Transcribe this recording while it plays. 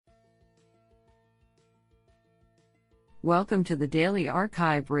Welcome to the Daily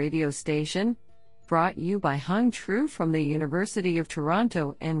Archive radio station, brought you by Hung Tru from the University of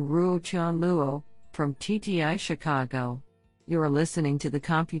Toronto and Ruo Chan Luo from TTI Chicago. You are listening to the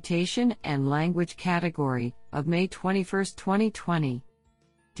Computation and Language category of May 21, 2020.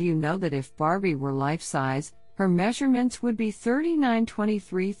 Do you know that if Barbie were life-size, her measurements would be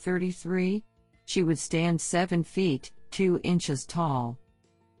 39-23-33? She would stand 7 feet, 2 inches tall.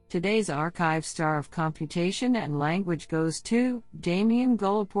 Today's archive star of computation and language goes to Damian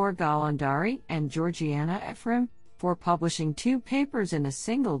Gulipur Galandari and Georgiana Ephraim for publishing 2 papers in a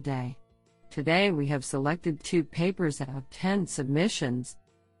single day. Today we have selected 2 papers out of 10 submissions.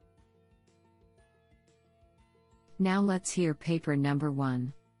 Now let's hear paper number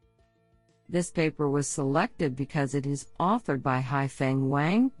 1. This paper was selected because it is authored by Haifeng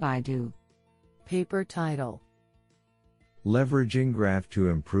Wang, Baidu. Paper title: Leveraging Graph to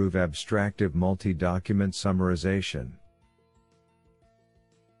Improve Abstractive Multi-Document Summarization.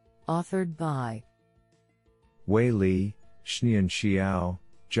 Authored by Wei Li, Xian Xiao,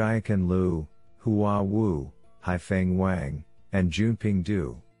 Jiaquan Liu, Hua Wu, Haifeng Wang, and Junping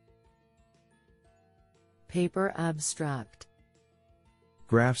Du. Paper abstract: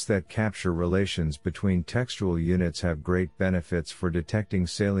 Graphs that capture relations between textual units have great benefits for detecting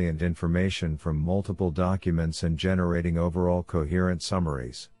salient information from multiple documents and generating overall coherent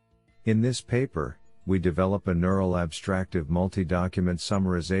summaries. In this paper, we develop a neural abstractive multi-document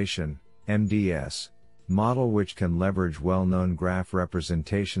summarization (MDS) model which can leverage well-known graph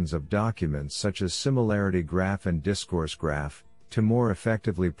representations of documents such as similarity graph and discourse graph to more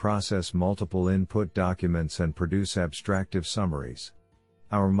effectively process multiple input documents and produce abstractive summaries.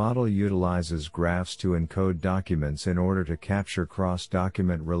 Our model utilizes graphs to encode documents in order to capture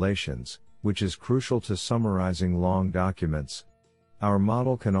cross-document relations, which is crucial to summarizing long documents. Our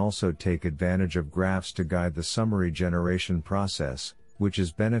model can also take advantage of graphs to guide the summary generation process, which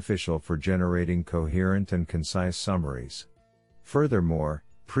is beneficial for generating coherent and concise summaries. Furthermore,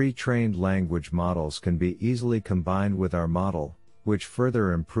 pre-trained language models can be easily combined with our model, which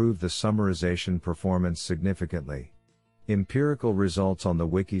further improve the summarization performance significantly. Empirical results on the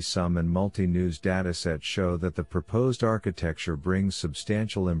Wikisum and Multi-News datasets show that the proposed architecture brings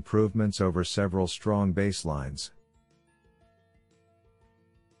substantial improvements over several strong baselines.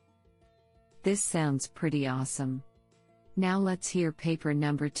 This sounds pretty awesome. Now let's hear paper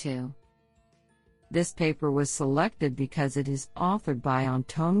number 2. This paper was selected because it is authored by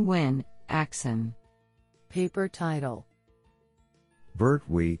Anton Nguyen, Axon. Paper title: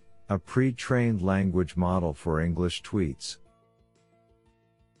 BERT-WheAT, a pre-trained language model for English tweets.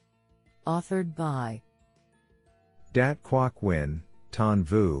 Authored by Dat Quoc Nguyen, Tan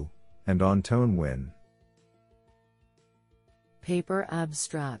Vu, and Anton Nguyen. Paper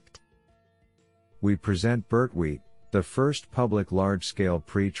abstract: We present BERT-WheAT, the first public large-scale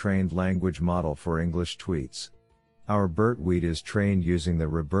pre-trained language model for English tweets. Our BERT-WheAT is trained using the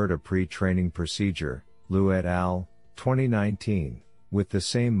RoBERTa pre-training procedure, Liu et al., 2019. With the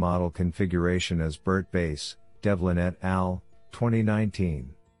same model configuration as BERT-Base, Devlin et al.,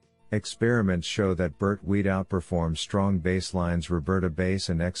 2019. Experiments show that BERT-WheAT outperforms strong baselines RoBERTa Base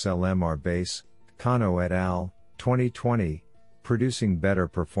and XLMR Base, Kano et al., 2020, producing better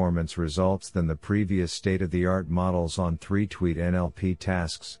performance results than the previous state-of-the-art models on 3 tweet NLP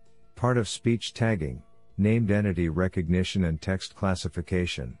tasks, part of speech tagging, named entity recognition and text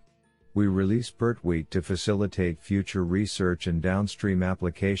classification. We release BERT-WheAT to facilitate future research and downstream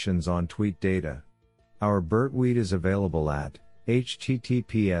applications on tweet data. Our BERT-WheAT is available at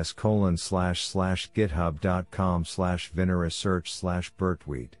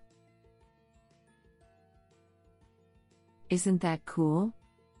https://github.com/vinaresearch/BERT-WheAT. Isn't that cool?